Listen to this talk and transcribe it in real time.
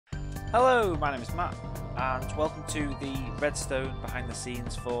Hello, my name is Matt, and welcome to the Redstone behind the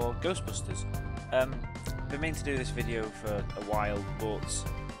scenes for Ghostbusters. Been meaning to do this video for a while, but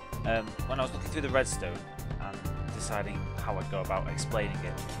when I was looking through the Redstone and deciding how I'd go about explaining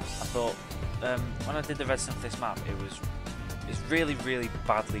it, I thought when I did the Redstone for this map, it's really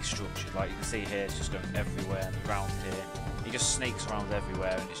badly structured. Like you can see here, it's just going everywhere and around here. It just snakes around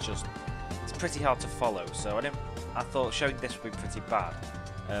everywhere, and it's pretty hard to follow. So I thought showing this would be pretty bad.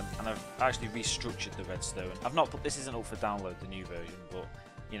 And I've actually restructured the Redstone. I've not put, this isn't up for download, the new version, but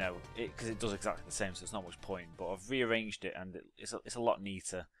you know, because it does exactly the same, so it's not much point. But I've rearranged it, and it's a lot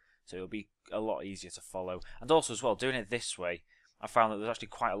neater, so it'll be a lot easier to follow. And also as well, doing it this way, I found that there's actually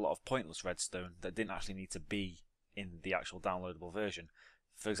quite a lot of pointless Redstone that didn't actually need to be in the actual downloadable version.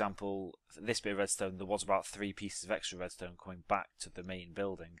 For example, for this bit of Redstone, there was about 3 pieces of extra Redstone coming back to the main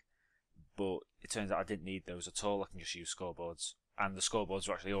building, but it turns out I didn't need those at all. I can just use scoreboards. And the scoreboards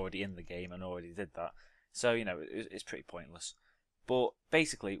are actually already in the game and already did that. So, you know, it's pretty pointless. But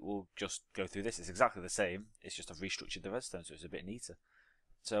basically, we'll just go through this. It's exactly the same. It's just I've restructured the Redstone, so it's a bit neater.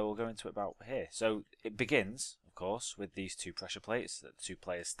 So we'll go into it about here. So it begins, of course, with these 2 pressure plates that the 2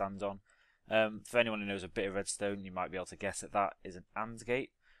 players stand on. For anyone who knows a bit of Redstone, you might be able to guess that that is an AND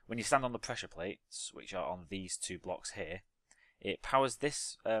gate. When you stand on the pressure plates, which are on these 2 blocks here, it powers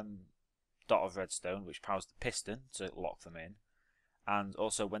this dot of Redstone, which powers the piston to lock them in. And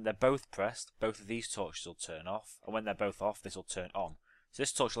also, when they're both pressed, both of these torches will turn off, and when they're both off, this will turn on. So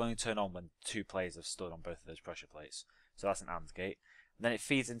this torch will only turn on when 2 players have stood on both of those pressure plates. So that's an AND gate. And then it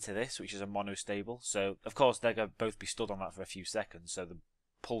feeds into this, which is a monostable. So, of course, they're going to both be stood on that for a few seconds, so the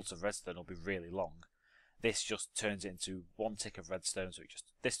pulse of redstone will be really long. This just turns it into 1 tick of redstone, so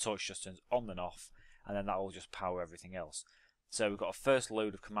this torch just turns on and off, and then that will just power everything else. So we've got a first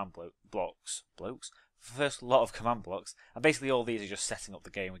load of command blocks, first lot of command blocks, and basically all these are just setting up the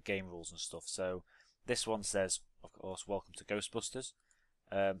game with game rules and stuff. So this one says, of course, welcome to Ghostbusters.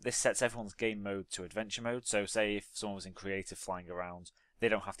 This sets everyone's game mode to adventure mode, so say if someone was in creative flying around, they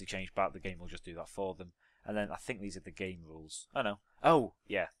don't have to change back, the game will just do that for them. And then I think these are the game rules. Oh no, oh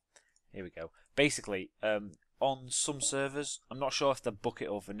yeah, here we go. Basically, on some servers, I'm not sure if they're bucket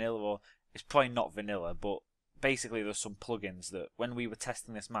or vanilla, or it's probably not vanilla, but basically there's some plugins that when we were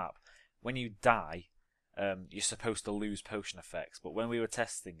testing this map, when you die, you're supposed to lose potion effects, but when we were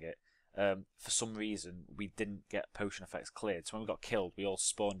testing it, for some reason we didn't get potion effects cleared. So when we got killed, we all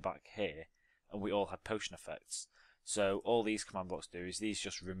spawned back here, and we all had potion effects. So all these command blocks do is these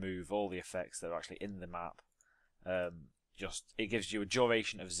just remove all the effects that are actually in the map. It gives you a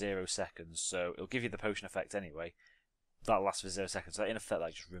duration of 0 seconds, so it'll give you the potion effect anyway. That lasts for 0 seconds, so in effect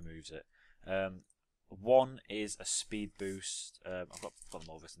that just removes it. 1 is a speed boost. I've got them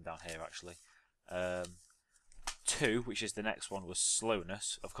all written down here actually. 2, which is the next one, was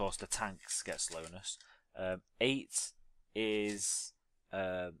slowness. Of course, the tanks get slowness. 8 is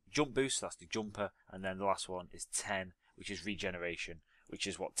jump boost, that's the jumper, and then the last one is 10, which is regeneration, which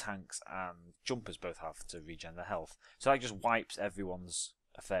is what tanks and jumpers both have to regen their health. So that just wipes everyone's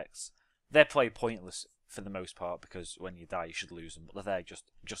effects. They're probably pointless for the most part, because when you die you should lose them, but they're there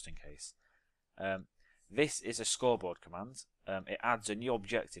just in case. This is a scoreboard command. It adds a new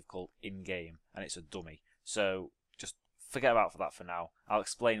objective called in-game, and it's a dummy. So just forget about that for now. I'll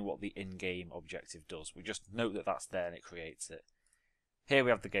explain what the in-game objective does. We just note that that's there and it creates it. Here we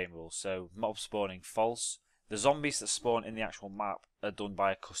have the game rules. So mob spawning false. The zombies that spawn in the actual map are done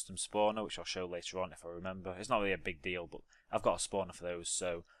by a custom spawner, which I'll show later on if I remember. It's not really a big deal, but I've got a spawner for those,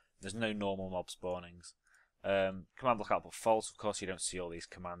 so there's no normal mob spawnings. Command block output false. Of course, you don't see all these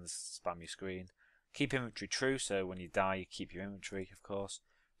commands spam your screen. Keep inventory true, so when you die you keep your inventory, of course.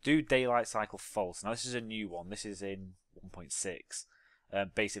 Do daylight cycle false. Now this is a new one, this is in 1.6.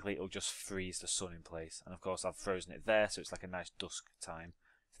 Basically it'll just freeze the sun in place, and of course I've frozen it there, so it's like a nice dusk time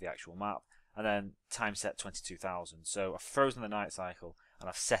for the actual map. And then time set 22,000, so I've frozen the night cycle and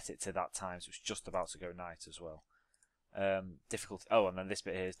I've set it to that time, so it's just about to go night as well. Difficulty, and then this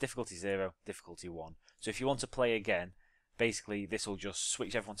bit here is difficulty 0, difficulty 1. So if you want to play again, basically this will just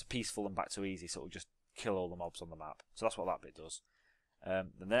switch everyone to peaceful and back to easy, so it'll just kill all the mobs on the map. So that's what that bit does.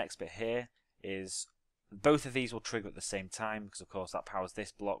 Then the next bit here is both of these will trigger at the same time, because of course that powers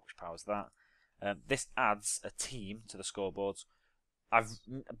this block, which powers that. This adds a team to the scoreboards. I've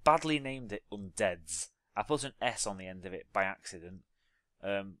badly named it Undeads. I put an S on the end of it by accident,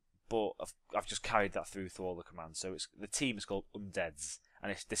 but I've just carried that through all the commands. So the team is called Undeads,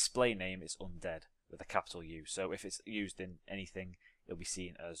 and its display name is Undead with a capital U. So if it's used in anything, it'll be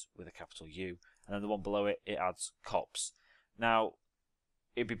seen as with a capital U. And then the one below it adds Cops. Now,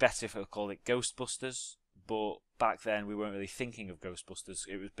 it'd be better if I called it Ghostbusters, but back then we weren't really thinking of Ghostbusters.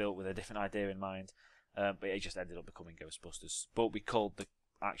 It was built with a different idea in mind, but it just ended up becoming Ghostbusters. But we called the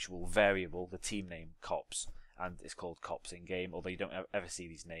actual variable, the team name, Cops, and it's called Cops in game, although you don't ever see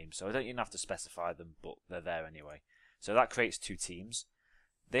these names, so I don't even have to specify them, but they're there anyway. So that creates two teams.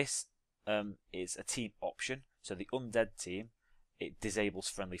 This is a team option, so the undead team, it disables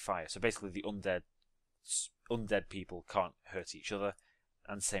friendly fire. So basically the undead people can't hurt each other,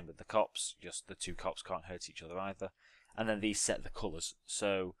 and same with the cops, just the two cops can't hurt each other either. And then these set the colours.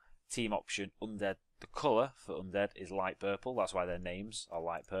 So team option undead, the colour for undead is light purple, that's why their names are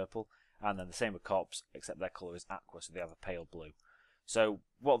light purple. And then the same with cops, except their colour is aqua, so they have a pale blue. So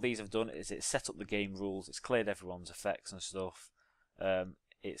what these have done is it's set up the game rules, it's cleared everyone's effects and stuff,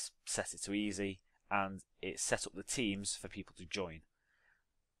 it's set it to easy, and it's set up the teams for people to join.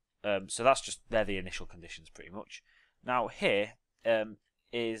 So they're the initial conditions pretty much. Now here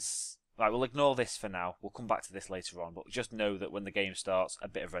is, right, we'll ignore this for now, we'll come back to this later on, but just know that when the game starts, a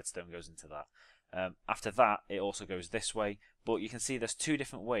bit of redstone goes into that. After that, it also goes this way, but you can see there's two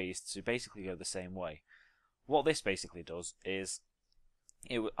different ways to basically go the same way. What this basically does is,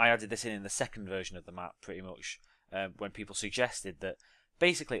 I added this in the second version of the map pretty much, when people suggested that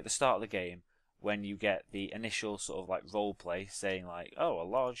basically at the start of the game, when you get the initial sort of like role play saying like, oh, a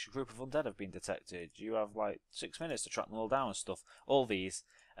large group of undead have been detected, you have like 6 minutes to track them all down and stuff, all these,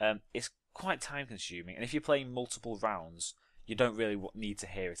 it's quite time consuming, and if you're playing multiple rounds, you don't really need to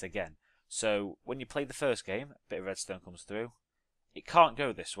hear it again. So when you play the first game, a bit of redstone comes through. It can't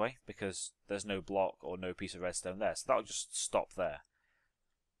go this way because there's no block or no piece of redstone there, so that'll just stop there.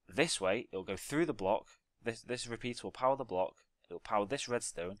 This way, it'll go through the block. This repeater will power the block. It'll power this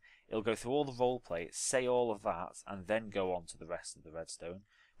redstone. It'll go through all the roleplay, say all of that, and then go on to the rest of the redstone.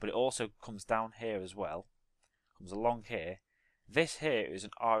 But it also comes down here as well. Comes along here. This here is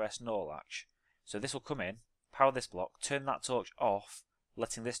an RS NOR latch. So this will come in, power this block, turn that torch off,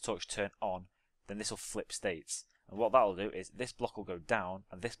 letting this torch turn on, then this will flip states. And what that'll do is this block will go down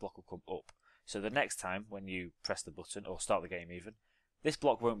and this block will come up. So the next time when you press the button, or start the game even, this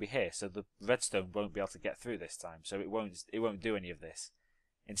block won't be here, so the redstone won't be able to get through this time, so it won't do any of this.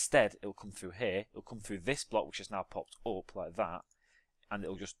 Instead, it'll come through here, it'll come through this block which has now popped up like that, and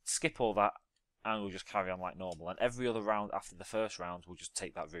it'll just skip all that, and it'll just carry on like normal. And every other round after the first round will just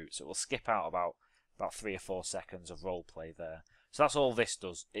take that route, so it will skip out about 3 or 4 seconds of roleplay there. So that's all this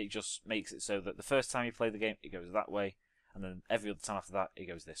does. It just makes it so that the first time you play the game, it goes that way, and then every other time after that, it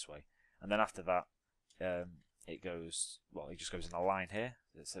goes this way. And then after that, it just goes in a line here.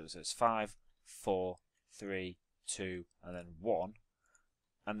 So it's 5, 4, 3, 2, and then 1.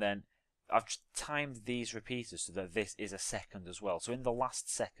 And then I've just timed these repeaters so that this is a second as well. So in the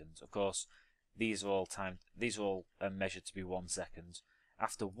last second, of course, these are all timed. These are all measured to be 1 second.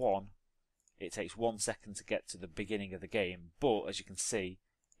 After 1, it takes 1 second to get to the beginning of the game. But as you can see,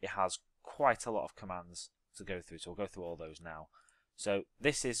 it has quite a lot of commands to go through. So we'll go through all those now. So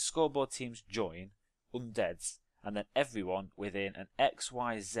this is scoreboard teams join, undeads, and then everyone within an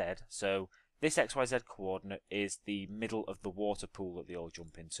XYZ. So this XYZ coordinate is the middle of the water pool that they all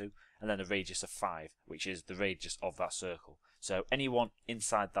jump into, and then a radius of 5, which is the radius of that circle. So anyone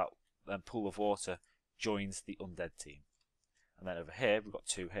inside that pool of water joins the undead team. And then over here, we've got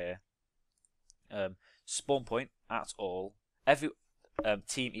 2 here. Spawn point at all. Every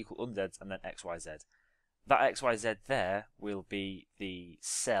team equal undeads, and then XYZ. That XYZ there will be the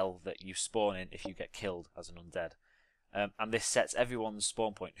cell that you spawn in if you get killed as an undead. And this sets everyone's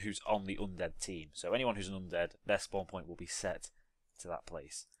spawn point who's on the undead team. So anyone who's an undead, their spawn point will be set to that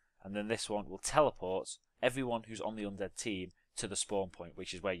place. And then this one will teleport everyone who's on the undead team to the spawn point,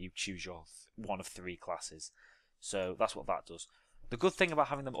 which is where you choose your one of 3 classes. So that's what that does. The good thing about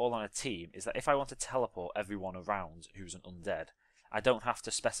having them all on a team is that if I want to teleport everyone around who's an undead, I don't have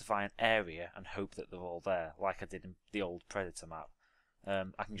to specify an area and hope that they're all there, like I did in the old Predator map.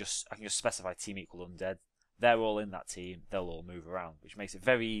 I can just specify team equal undead. They're all in that team. They'll all move around, which makes it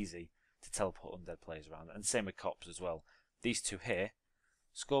very easy to teleport undead players around. And same with cops as well. These 2 here,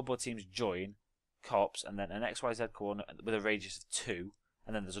 scoreboard teams join, cops, and then an XYZ coordinate with a radius of 2,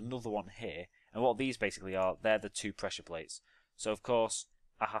 and then there's another one here. And what these basically are, they're the 2 pressure plates. So of course,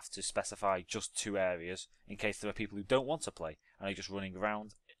 I have to specify just 2 areas in case there are people who don't want to play and are just running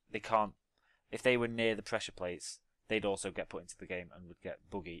around. They can't. If they were near the pressure plates, they'd also get put into the game and would get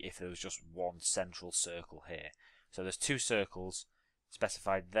buggy if there was just one central circle here. So there's 2 circles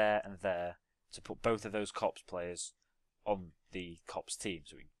specified there and there to put both of those cops players on the cops team.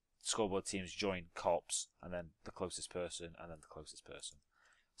 So scoreboard teams join cops, and then the closest person, and then the closest person.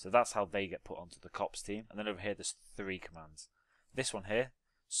 So that's how they get put onto the cops team. And then over here there's 3 commands. This one here,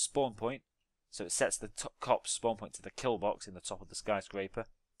 spawn point, So it sets the cops spawn point to the kill box in the top of the skyscraper.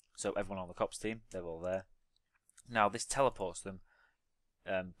 So everyone on the cops team, they're all there. Now this teleports them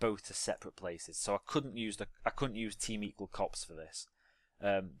both to separate places. So I couldn't use team equal cops for this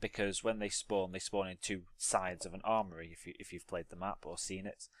because when they spawn in two sides of an armory. If you've played the map or seen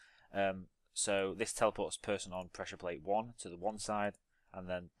it. So this teleports person on pressure plate 1 to the one side, and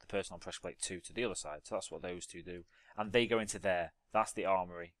then the person on pressure plate 2 to the other side. So that's what those two do, and they go into there. That's the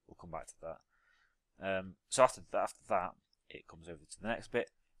armory. We'll come back to that. So after that, it comes over to the next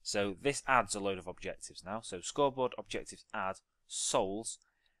bit. So this adds a load of objectives now. So scoreboard objectives add souls.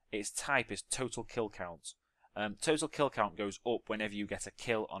 Its type is total kill count. Total kill count goes up whenever you get a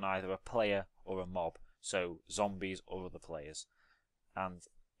kill on either a player or a mob. So zombies or other players. And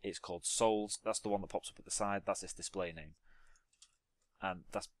it's called souls. That's the one that pops up at the side. That's its display name. And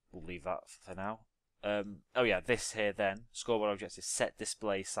we'll leave that for now. Oh yeah, this here then, scoreboard objective set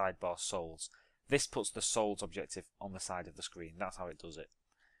display sidebar souls. This puts the souls objective on the side of the screen. That's how it does it.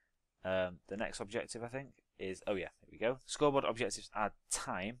 The next objective I think is, oh yeah, here we go. Scoreboard objectives add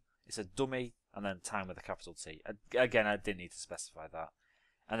time. It's a dummy and then time with a capital T. Again, I didn't need to specify that.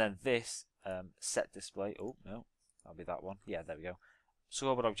 And then this set display. Oh no, that'll be that one. Yeah, there we go.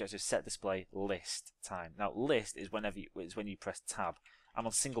 Scoreboard objective set display list time. Now list is when you press tab. I'm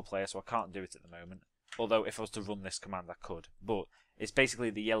on single player, so I can't do it at the moment. Although if I was to run this command, I could. But it's basically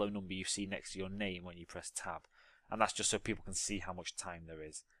the yellow number you see next to your name when you press tab, and that's just so people can see how much time there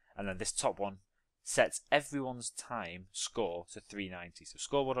is. And then this top one sets everyone's time score to 390. So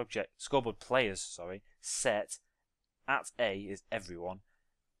scoreboard players, set at A is everyone.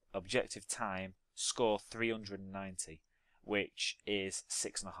 Objective time score 390, which is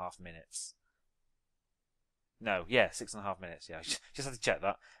 6.5 minutes. No, yeah, 6.5 minutes. Yeah, just had to check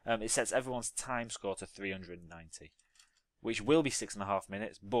that. It sets everyone's time score to 390, which will be 6.5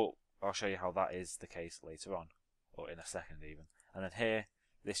 minutes, but I'll show you how that is the case later on, or in a second even. And then here,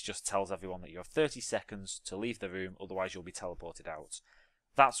 this just tells everyone that you have 30 seconds to leave the room, otherwise you'll be teleported out.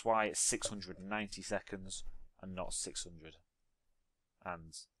 That's why it's 690 seconds and not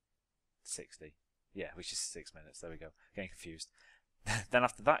 660. Yeah, which is 6 minutes. There we go. Getting confused. Then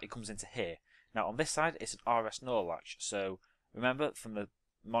after that, it comes into here. Now on this side, it's an RS NOR latch. So remember, from the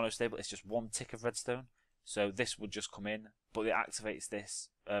monostable, it's just one tick of redstone. So this would just come in, but it activates this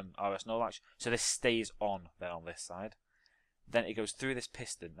RS NOR latch. So this stays on there on this side. Then it goes through this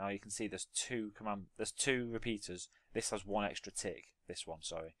piston. Now you can see there's two repeaters. This has one extra tick. This one,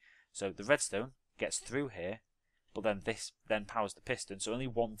 sorry. So the redstone gets through here, but then this then powers the piston. So only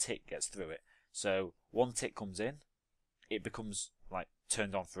one tick gets through it. So one tick comes in, it becomes like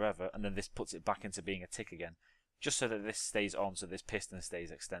turned on forever, and then this puts it back into being a tick again, just so that this stays on, so this piston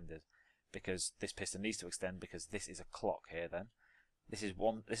stays extended, because this piston needs to extend because this is a clock here. Then this is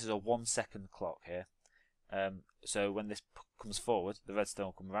a 1 second clock here. So when this comes forward, the redstone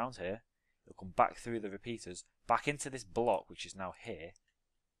will come around here, it'll come back through the repeaters, back into this block, which is now here,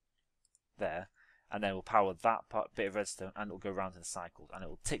 there, and then we'll power that bit of redstone, and it'll go around in cycles, and it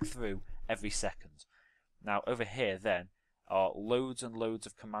will tick through every second. Now over here then are loads and loads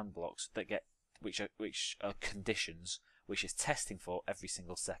of command blocks that which are conditions, which is testing for every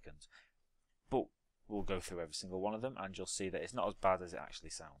single second. But we'll go through every single one of them, and you'll see that it's not as bad as it actually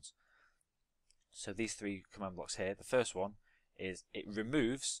sounds. So these three command blocks here, the first one is it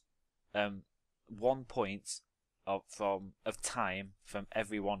removes 1 point of time from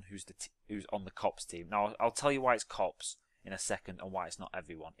everyone who's on the cops team. Now I'll tell you why it's cops in a second and why it's not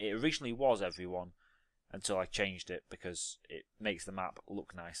everyone. It originally was everyone until I changed it because it makes the map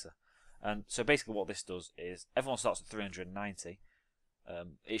look nicer. And so basically what this does is everyone starts at 390.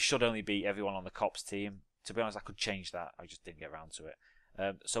 It should only be everyone on the cops team. To be honest, I could change that. I just didn't get around to it.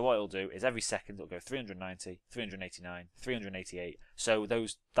 So what it'll do is every second it'll go 390, 389, 388. So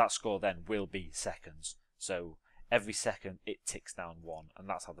that score then will be seconds. So every second it ticks down 1, and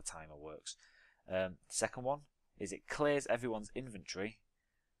that's how the timer works. The second one is it clears everyone's inventory.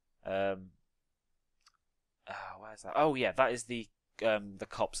 Where's that? Oh yeah, that is the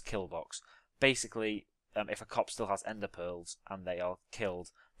cop's kill box. Basically, if a cop still has ender pearls and they are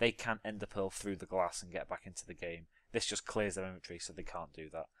killed, they can ender pearl through the glass and get back into the game. This just clears their inventory, so they can't do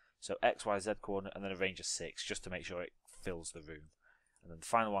that. So X, Y, Z coordinate, and then a range of 6, just to make sure it fills the room. And then the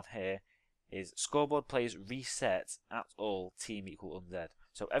final one here is scoreboard players reset at all team equal undead.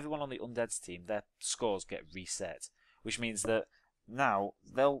 So everyone on the undead's team, their scores get reset, which means that now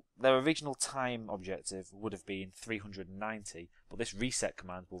their original time objective would have been 390, but this reset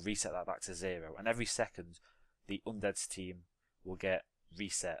command will reset that back to 0, and every second the undead's team will get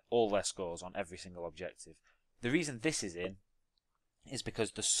reset all their scores on every single objective. The reason this is in is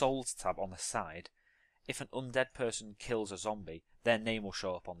because the souls tab on the side, if an undead person kills a zombie, their name will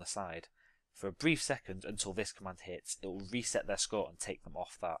show up on the side. For a brief second until this command hits, it will reset their score and take them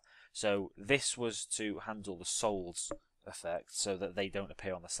off that. So this was to handle the souls effect so that they don't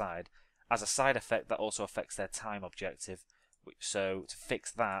appear on the side. As a side effect, that also affects their time objective. So to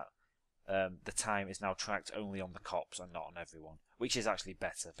fix that, the time is now tracked only on the cops and not on everyone, which is actually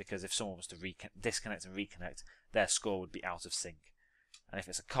better, because if someone was to disconnect and reconnect, their score would be out of sync. And if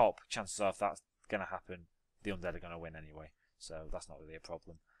it's a cop, chances are if that's going to happen, the undead are going to win anyway. So that's not really a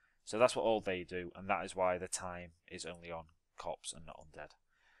problem. So that's what all they do, and that is why the time is only on cops and not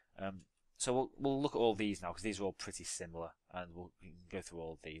undead. So we'll look at all these now, because these are all pretty similar, and we can go through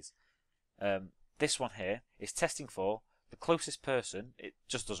all of these. This one here is testing for the closest person. It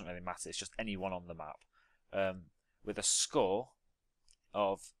just doesn't really matter, it's just anyone on the map, with a score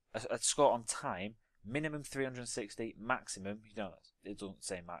of a score on time, minimum 360, maximum, it doesn't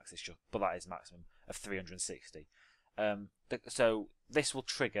say max, it's just, but that is maximum of 360. So this will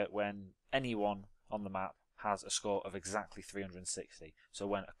trigger when anyone on the map has a score of exactly 360. So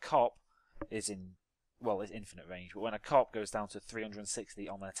when a cop is in, well, it's infinite range, but when a cop goes down to 360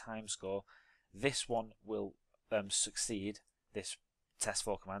 on their time score, this one will succeed this test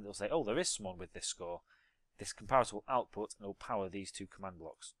for command. It'll say, oh, there is someone with this score. This comparator will output and will power these two command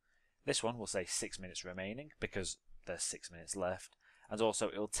blocks. This one will say 6 minutes remaining because there's 6 minutes left, and also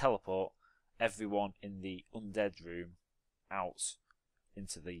it will teleport everyone in the undead room out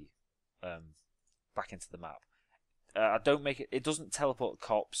into the back into the map. I don't make it. It doesn't teleport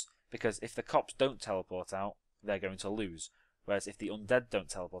cops, because if the cops don't teleport out, they're going to lose. Whereas if the undead don't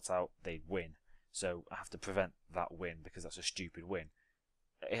teleport out, they win. So I have to prevent that win, because that's a stupid win.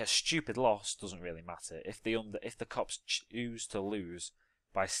 A stupid loss doesn't really matter. If the cops choose to lose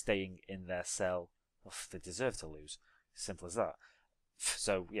by staying in their cell, they deserve to lose. Simple as that.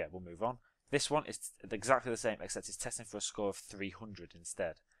 So yeah, we'll move on. This one is exactly the same, except it's testing for a score of 300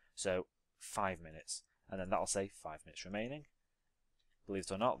 instead. So 5 minutes, and then that'll say 5 minutes remaining. Believe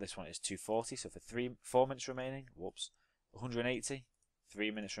it or not, this one is 240, so for 4 minutes remaining, 180,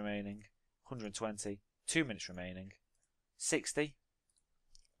 3 minutes remaining, 120, 2 minutes remaining, 60,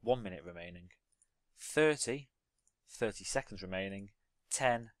 1 minute remaining, 30, 30 seconds remaining,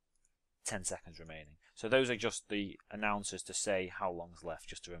 10, 10 seconds remaining. So those are just the announcers to say how long's left,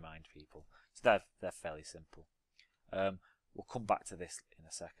 just to remind people. So they're fairly simple. We'll come back to this in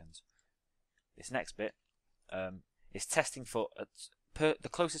a second. This next bit is testing for the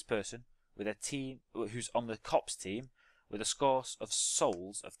closest person with a team who's on the cops team with a score of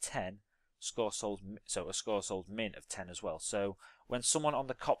souls of 10, so a score of souls min of 10 as well. So when someone on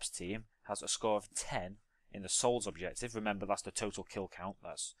the cops team has a score of 10 in the souls objective, remember that's the total kill count,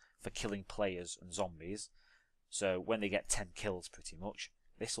 that's for killing players and zombies. So when they get 10 kills pretty much,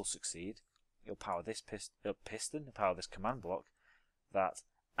 this will succeed. It'll power this piston, it'll power this command block that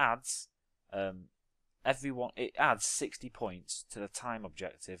adds it adds 60 points to the time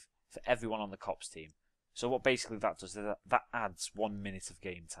objective for everyone on the cops team. So what basically that does is that adds 1 minute of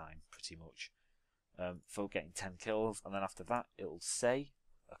game time pretty much for getting 10 kills, and then after that it'll say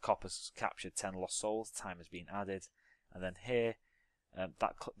a cop has captured 10 lost souls, time has been added, and then here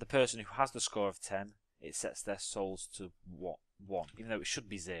the person who has the score of 10, it sets their souls to 1, even though it should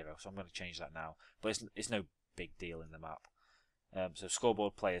be 0, so I'm going to change that now, but it's no big deal in the map. So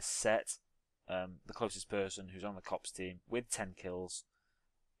scoreboard players set, the closest person who's on the cops team with 10 kills,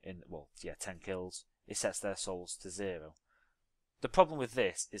 10 kills, it sets their souls to 0. The problem with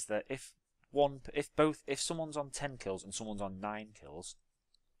this is that if someone's on 10 kills and someone's on 9 kills,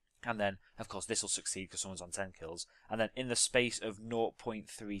 and then of course this will succeed because someone's on 10 kills, and then in the space of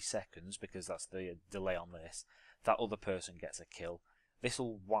 0.3 seconds, because that's the delay on this, that other person gets a kill, this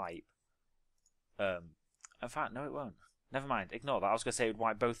will wipe. In fact, no, it won't. Never mind, ignore that. I was going to say it would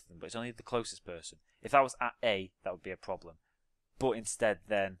wipe both of them, but it's only the closest person. If that was at A, that would be a problem. But instead,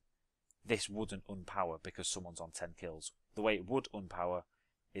 then, this wouldn't unpower because someone's on 10 kills. The way it would unpower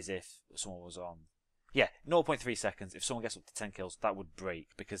is if someone was on... 0.3 seconds. If someone gets up to 10 kills, that would break,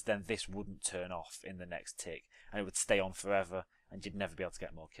 because then this wouldn't turn off in the next tick, and it would stay on forever, and you'd never be able to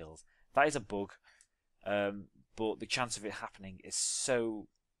get more kills. That is a bug, but the chance of it happening is so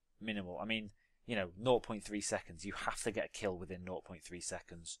minimal. I mean, 0.3 seconds, you have to get a kill within 0.3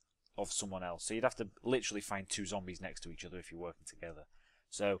 seconds of someone else. So you'd have to literally find 2 zombies next to each other if you're working together.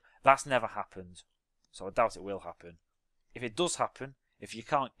 So that's never happened. So I doubt it will happen. If it does happen, if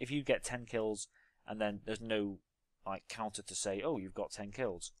you get 10 kills and then there's no counter to say, oh, you've got 10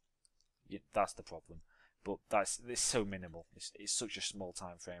 kills, that's the problem. But it's so minimal. It's such a small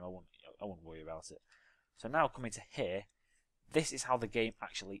time frame. I won't worry about it. So now coming to here, this is how the game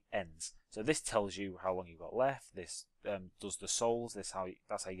actually ends. So this tells you how long you've got left. This does the souls. That's how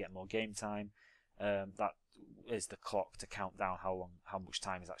you get more game time. That is the clock to count down how much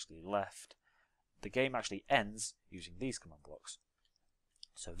time is actually left. The game actually ends using these command blocks.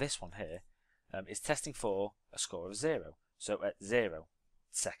 So this one here is testing for a score of 0. So at 0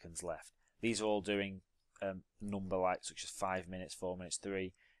 seconds left. These are all doing number like such as 5 minutes, 4 minutes,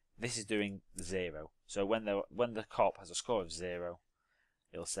 3. This is doing 0. So when the cop has a score of 0,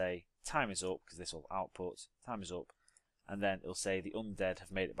 it'll say time is up, because this will output time is up, and then it'll say the undead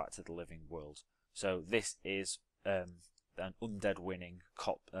have made it back to the living world. So this is an undead winning,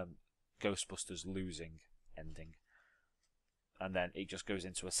 cop Ghostbusters losing ending. And then it just goes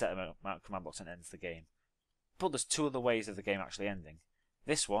into a set amount of command blocks and ends the game. But there's two other ways of the game actually ending.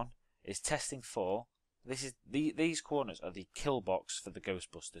 This one is testing for, these corners are the kill box for the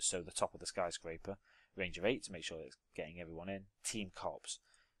Ghostbusters, so the top of the skyscraper, range of 8 to make sure it's getting everyone in, team cops.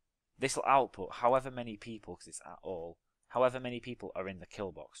 This will output however many people, because it's at all, however many people are in the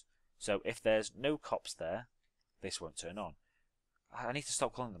kill box. So if there's no cops there, this won't turn on. I need to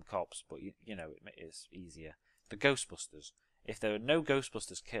stop calling them cops, but you know, it is easier. The Ghostbusters. If there are no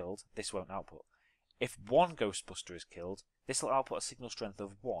Ghostbusters killed, this won't output. If one Ghostbuster is killed, this will output a signal strength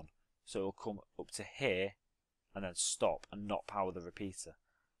of 1. So it will come up to here and then stop and not power the repeater.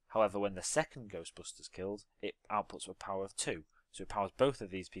 However, when the second Ghostbuster is killed, it outputs a power of 2. So it powers both of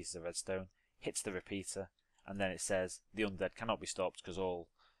these pieces of redstone, hits the repeater, and then it says the undead cannot be stopped because all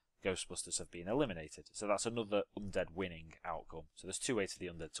Ghostbusters have been eliminated. So that's another undead winning outcome. So there's two ways for the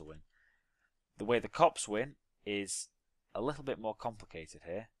undead to win. The way the cops win is a little bit more complicated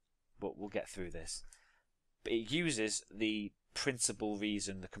here, but we'll get through this. But it uses the principal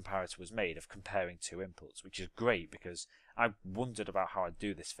reason the comparator was made of comparing two inputs, which is great because I wondered about how I'd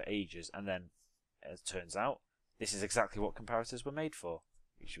do this for ages, and then as it turns out this is exactly what comparators were made for,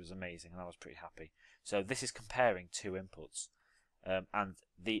 which was amazing, and I was pretty happy. So this is comparing two inputs, and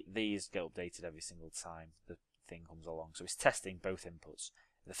these get updated every single time the thing comes along. So it's testing both inputs.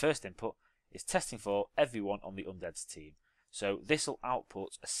 The first input is testing for everyone on the undead's team. So this will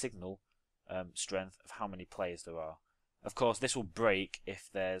output a signal strength of how many players there are. Of course, this will break if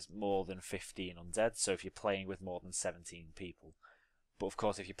there's more than 15 undead, so if you're playing with more than 17 people. But of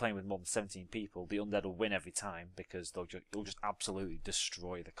course, if you're playing with more than 17 people, the undead will win every time because you'll just absolutely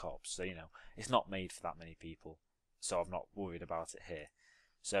destroy the cops. So, you know, it's not made for that many people, so I'm not worried about it here.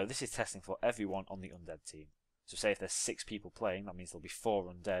 So this is testing for everyone on the undead team. So say if there's 6 people playing, that means there'll be 4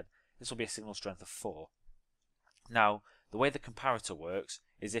 undead. This will be a signal strength of 4. Now, the way the comparator works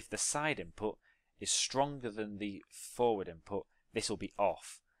is if the side input is stronger than the forward input, this will be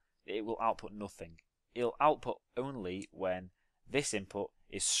off. It will output nothing. It'll output only when this input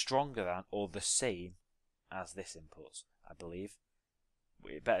is stronger than or the same as this input, I believe.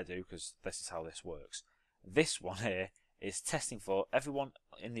 It better do, because this is how this works. This one here is testing for everyone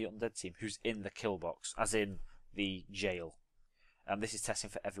in the undead team who's in the kill box, as in the jail. And this is testing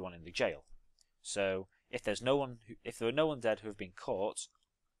for everyone in the jail. So if there are no undead who have been caught,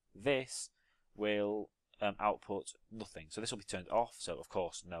 this will output nothing. So this will be turned off, so of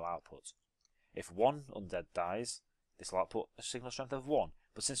course no output. If one undead dies, this will output a signal strength of 1.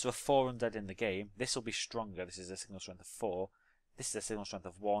 But since there are 4 undead in the game, this will be stronger. This is a signal strength of 4. This is a signal strength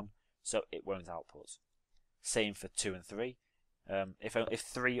of 1, so it won't output. Same for 2 and 3. If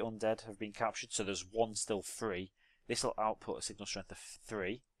 3 undead have been captured, so there's 1 still free, this will output a signal strength of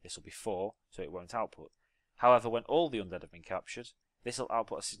 3. This will be 4, so it won't output. However, when all the undead have been captured, this will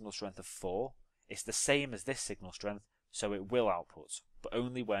output a signal strength of 4. It's the same as this signal strength, so it will output, but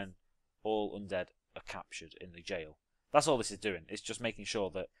only when all undead are captured in the jail. That's all this is doing. It's just making sure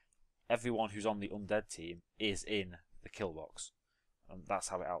that everyone who's on the undead team is in the kill box. And that's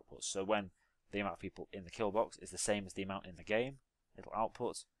how it outputs. So when the amount of people in the kill box is the same as the amount in the game, it'll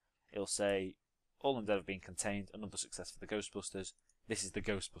output. It'll say all undead have been contained, another success for the Ghostbusters. This is the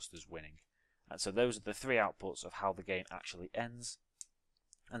Ghostbusters winning. And so those are the 3 outputs of how the game actually ends.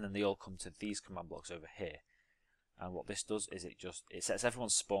 And then they all come to these command blocks over here. And what this does is it sets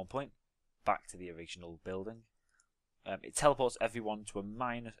everyone's spawn point back to the original building. It teleports everyone to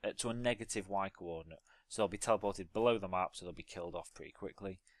a negative Y coordinate, so they'll be teleported below the map, so they'll be killed off pretty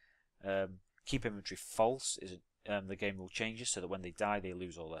quickly. Keep inventory false is the game rule changes, so that when they die they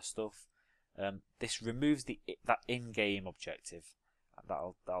lose all their stuff. This removes that in-game objective that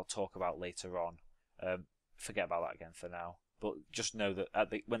I'll talk about later on. Forget about that again for now, but just know that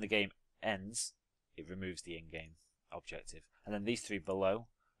when the game ends, it removes the in-game objective. And then these 3 below,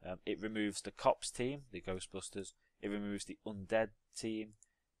 it removes the cops team, the Ghostbusters. It removes the undead team,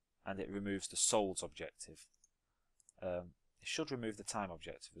 and it removes the souls objective. It should remove the time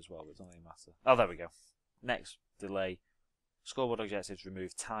objective as well, but it doesn't really matter. Oh, there we go. Next delay, scoreboard objectives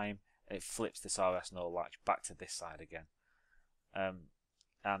remove time. It flips this RS null latch back to this side again.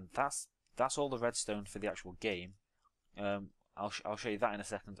 And that's all the redstone for the actual game. I'll show you that in a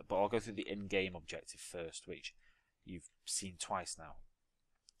second, but I'll go through the in-game objective first, which you've seen twice now.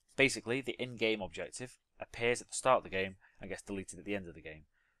 Basically, the in-game objective appears at the start of the game and gets deleted at the end of the game.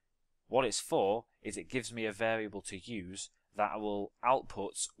 What it's for is it gives me a variable to use that will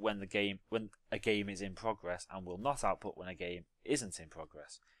output when a game is in progress and will not output when a game isn't in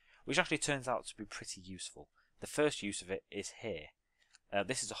progress, which actually turns out to be pretty useful. The first use of it is here.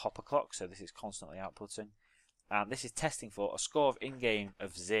 This is a hopper clock, so this is constantly outputting, and this is testing for a score of in-game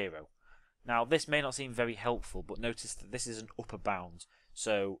of 0. Now this may not seem very helpful, but notice that this is an upper bound,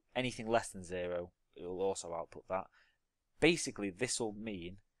 so anything less than 0 it will also output that. Basically this will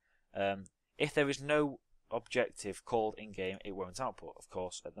mean if there is no objective called in-game, it won't output. Of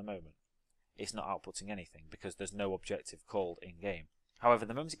course, at the moment it's not outputting anything because there's no objective called in-game. However,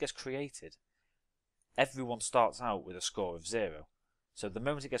 the moment it gets created, everyone starts out with a score of 0. So the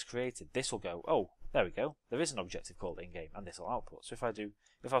moment it gets created, this will go, oh, there we go, there is an objective called in-game, and this will output. So if I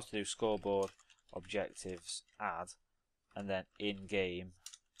was to do scoreboard objectives add, and then in-game,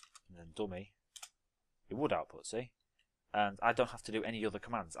 and then dummy, it would output, see? And I don't have to do any other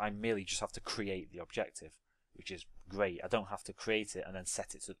commands. I merely just have to create the objective, which is great. I don't have to create it and then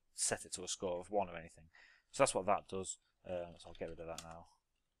set it to a score of 1 or anything. So that's what that does. So I'll get rid of that now.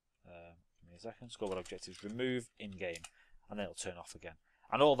 Give me a second. Scoreboard objectives remove in-game, and then it'll turn off again.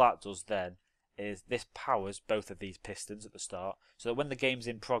 And all that does then is this powers both of these pistons at the start, so that when the game's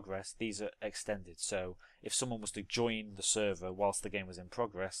in progress, these are extended. So if someone was to join the server whilst the game was in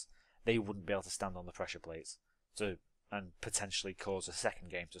progress, they wouldn't be able to stand on the pressure plates and potentially cause a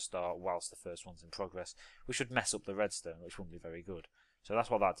second game to start whilst the first one's in progress, which would mess up the redstone, which wouldn't be very good. So that's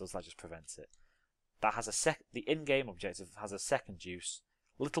what that does. That just prevents it. That has the in-game objective has a second use,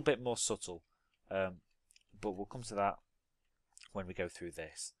 a little bit more subtle, but we'll come to that when we go through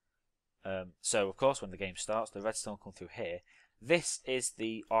this. So of course, when the game starts, the redstone will come through here. This is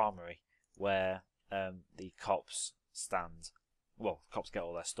the armory where the cops stand. Well, cops get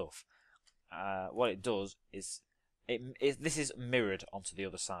all their stuff. What it does is this is mirrored onto the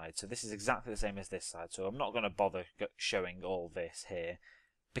other side, so this is exactly the same as this side. So I'm not going to bother showing all this here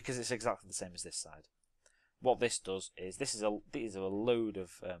because it's exactly the same as this side. What this does is these are a load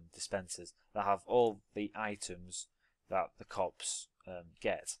of dispensers that have all the items that the cops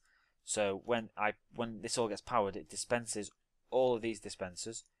get. So when this all gets powered, it dispenses all of these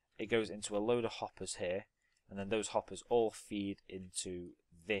dispensers. It goes into a load of hoppers here, and then those hoppers all feed into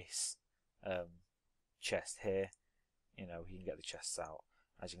this chest here. You can get the chests out.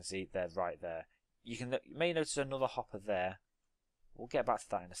 As you can see, they're right there. You may notice another hopper there. We'll get back to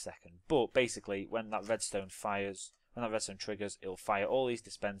that in a second. But basically, when that redstone triggers, it'll fire all these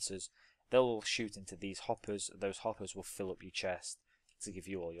dispensers. They'll all shoot into these hoppers. Those hoppers will fill up your chest to give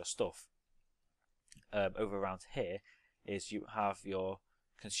you all your stuff. Over around here is you have your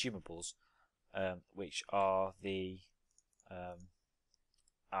consumables, which are the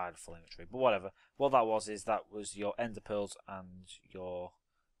I had a full inventory, but whatever. What that was your ender pearls and your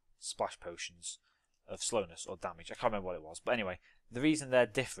splash potions of slowness or damage. I can't remember what it was, but anyway, the reason they're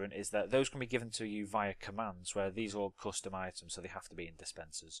different is that those can be given to you via commands, where these are all custom items, so they have to be in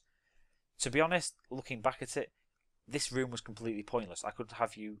dispensers. To be honest, looking back at it, this room was completely pointless. I could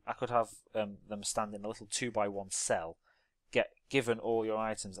have them stand in a little 2x1 cell, get given all your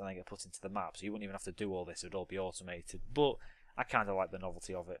items, and then get put into the map. So you wouldn't even have to do all this; it would all be automated. But I kind of like the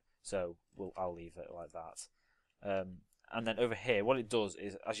novelty of it, so I'll leave it like that. And then over here, what it does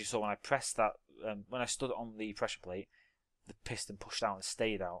is, as you saw when I pressed that, when I stood on the pressure plate, the piston pushed out and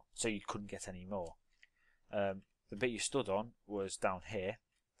stayed out, so you couldn't get any more. The bit you stood on was down here.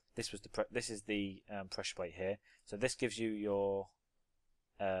 This is the pressure plate here. So this gives you your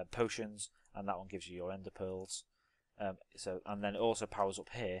potions, and that one gives you your ender pearls. And then it also powers up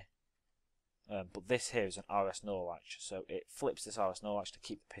here. But this here is an RS null latch, so it flips this RS null latch to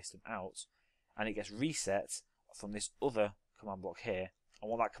keep the piston out, and it gets reset from this other command block here. And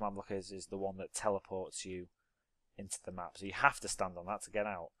what that command block is the one that teleports you into the map. So you have to stand on that to get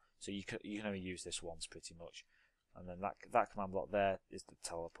out. So you can only use this once pretty much. And then that command block there is the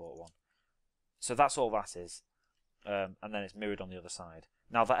teleport one. So that's all that is. And then it's mirrored on the other side.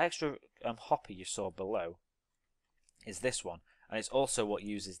 Now that extra hopper you saw below is this one, and it's also what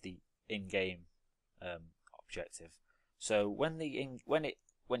uses the in-game objective. So when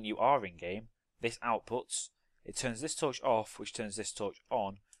you are in-game, this outputs. It turns this torch off, which turns this torch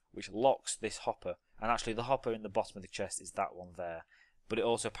on, which locks this hopper, And actually the hopper in the bottom of the chest is that one there. But it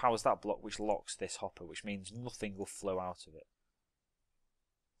also powers that block which locks this hopper, which means nothing will flow out of it.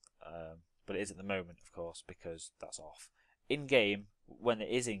 But it is at the moment, of course, because that's off. In game, when it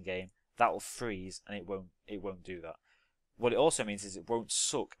is in game, that will freeze and it won't do that. What it also means is it won't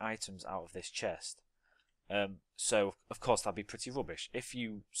suck items out of this chest. So of course that'd be pretty rubbish. If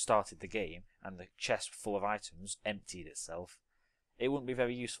you started the game and the chest full of items emptied itself, it wouldn't be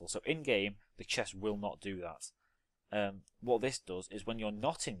very useful. So in game, the chest will not do that. What this does is when you're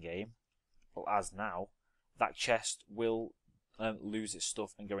not in game, well, as now, that chest will lose its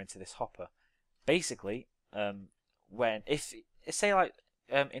stuff and go into this hopper. Basically, if say like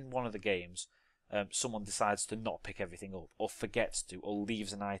in one of the games, someone decides to not pick everything up, or forgets to, or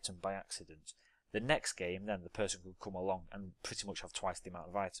leaves an item by accident, the next game, then the person could come along and pretty much have twice the amount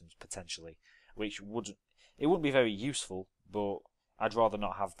of items potentially, which wouldn't be very useful. But I'd rather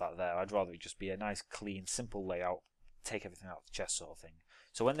not have that there. I'd rather it just be a nice, clean, simple layout, take everything out of the chest sort of thing.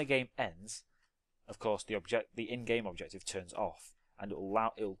 So when the game ends, of course, the in-game objective turns off, and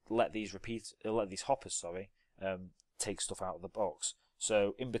it'll let these hoppers, take stuff out of the box.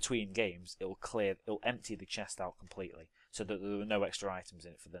 So in between games, it'll empty the chest out completely, so that there are no extra items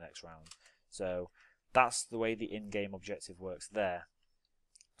in it for the next round. So that's the way the in-game objective works there.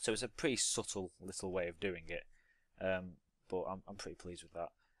 So it's a pretty subtle little way of doing it, but I'm pretty pleased with that.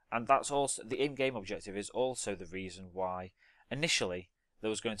 And that's also the in-game objective is also the reason why initially there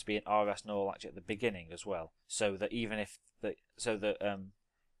was going to be an RS Norlatch at the beginning as well, so that even if the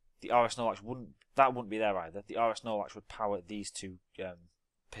RS Norlatch wouldn't be there either. The RS Norlatch would power these two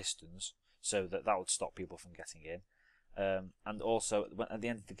pistons, so that would stop people from getting in. And also, at the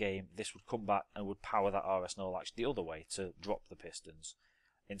end of the game, this would come back and would power that RS Norlatch the other way to drop the pistons.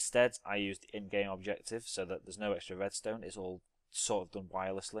 Instead, I used the in-game objective so that there's no extra redstone. It's all sort of done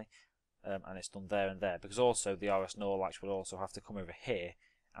wirelessly, and it's done there and there. Because also, the RS Norlatch would also have to come over here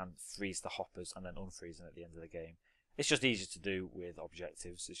and freeze the hoppers and then unfreeze them at the end of the game. It's just easier to do with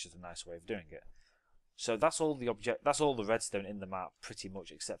objectives. It's just a nice way of doing it. So that's all the redstone in the map, pretty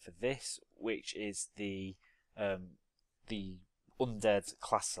much, except for this, which is the undead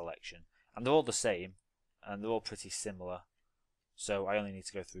class selection, and they're all the same, and they're all pretty similar. So I only need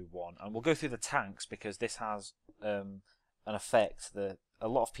to go through one, and we'll go through the tanks because this has an effect that a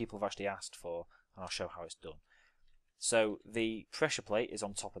lot of people have actually asked for, and I'll show how it's done. So the pressure plate is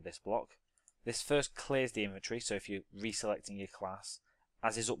on top of this block. This first clears the inventory, so if you're reselecting your class,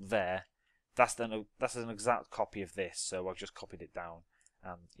 as is up there, that's an exact copy of this, so I've just copied it down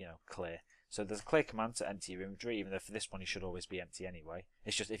and, clear. So there's a clear command to empty your inventory, even though for this one you should always be empty anyway.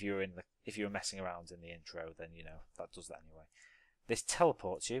 It's just if you were messing around in the intro, then that does that anyway. This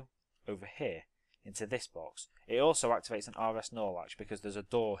teleports you over here into this box. It also activates an RS Norlatch because there's a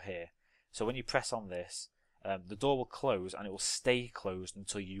door here. So when you press on this, the door will close and it will stay closed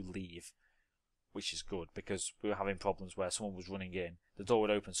until you leave, which is good because we were having problems where someone was running in, the door would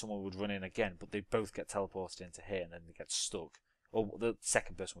open, someone would run in again, but they both get teleported into here and then they get stuck. Or the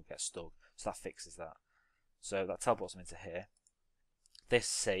second person would get stuck, so that fixes that. So that teleports them into here. This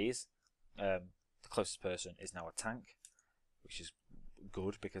says the closest person is now a tank, which is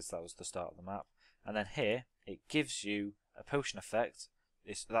good because that was the start of the map. And then here, it gives you a potion effect.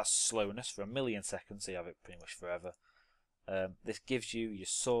 That's slowness for 1,000,000 seconds, so you have it pretty much forever. This gives you your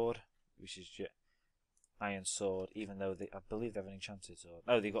sword, which is your iron sword, even though I believe they have an enchanted sword.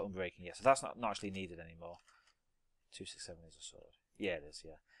 Oh, they've got unbreaking, yeah, so that's not actually needed anymore. 267 is a sword. Yeah, it is,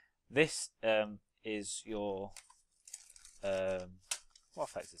 yeah. This is your... what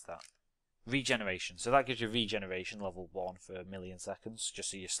effect is that? Regeneration. So that gives you regeneration, level 1 for 1,000,000 seconds,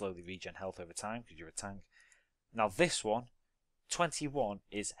 just so you slowly regen health over time, because you're a tank. Now this one, 21,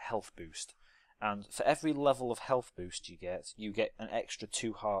 is health boost. And for every level of health boost you get an extra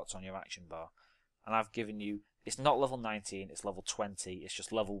 2 hearts on your action bar. And I've given you... It's not level 19, it's level 20, it's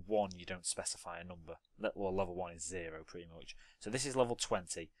just level 1, you don't specify a number. Well, level 1 is 0, pretty much. So this is level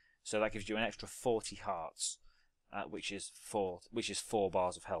 20, so that gives you an extra 40 hearts, which is 4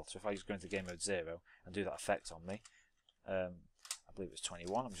 bars of health. So if I just go into game mode 0 and do that effect on me, I believe it's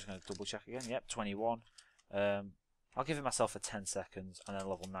 21, I'm just going to double check again, yep, 21. I'll give it myself for 10 seconds, and then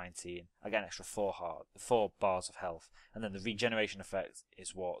level 19, I get an extra 4 bars of health, and then the regeneration effect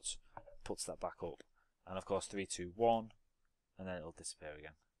is what puts that back up. And of course 3, 2, 1, and then it'll disappear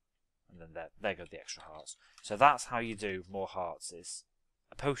again. And then there go the extra hearts. So that's how you do more hearts. It's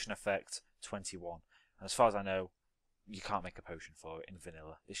a potion effect, 21. And as far as I know, you can't make a potion for it in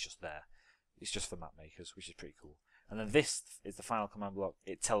vanilla. It's just there. It's just for map makers, which is pretty cool. And then this is the final command block.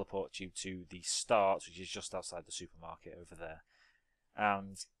 It teleports you to the start, which is just outside the supermarket over there.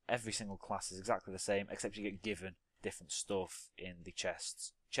 and every single class is exactly the same, except you get given different stuff in the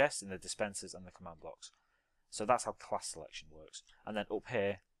chests, in the dispensers and the command blocks. So that's how class selection works. And then up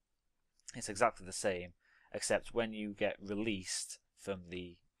here, it's exactly the same, except when you get released from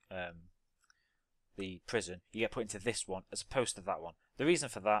the prison, you get put into this one as opposed to that one. The reason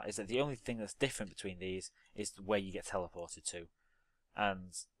for that is that the only thing that's different between these is where you get teleported to,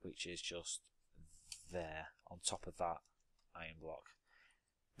 and which is just there on top of that iron block.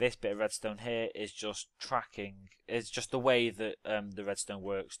 This bit of redstone here is just tracking. It's just the way that the redstone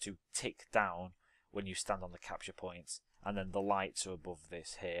works to tick down when you stand on the capture points, and then the lights are above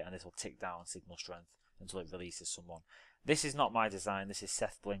this here, and this will tick down signal strength until it releases someone. This is not my design. This is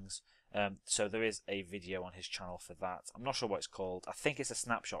Seth Bling's. So there is a video on his channel for that. I'm not sure what it's called. I think it's a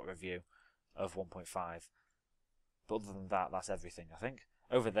snapshot review of 1.5. But other than that, that's everything, I think.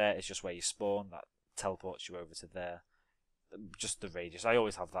 Over there is just where you spawn. That teleports you over to there. Just the radius. I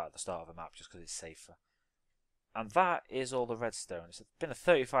always have that at the start of a map just because it's safer. And that is all the redstone. It's been a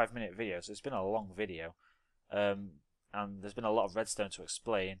 35-minute video, so it's been a long video. And there's been a lot of redstone to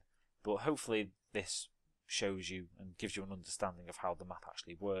explain. But hopefully this shows you and gives you an understanding of how the map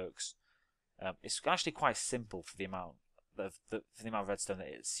actually works. It's actually quite simple for the amount of redstone that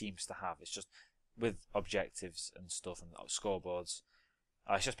it seems to have. It's just with objectives and stuff and scoreboards.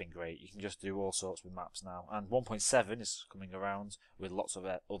 It's just been great. You can just do all sorts with maps now. And 1.7 is coming around with lots of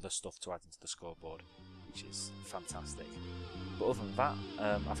other stuff to add into the scoreboard, which is fantastic. But other than that,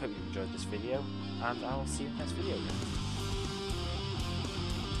 I hope you enjoyed this video, and I'll see you in the next video again.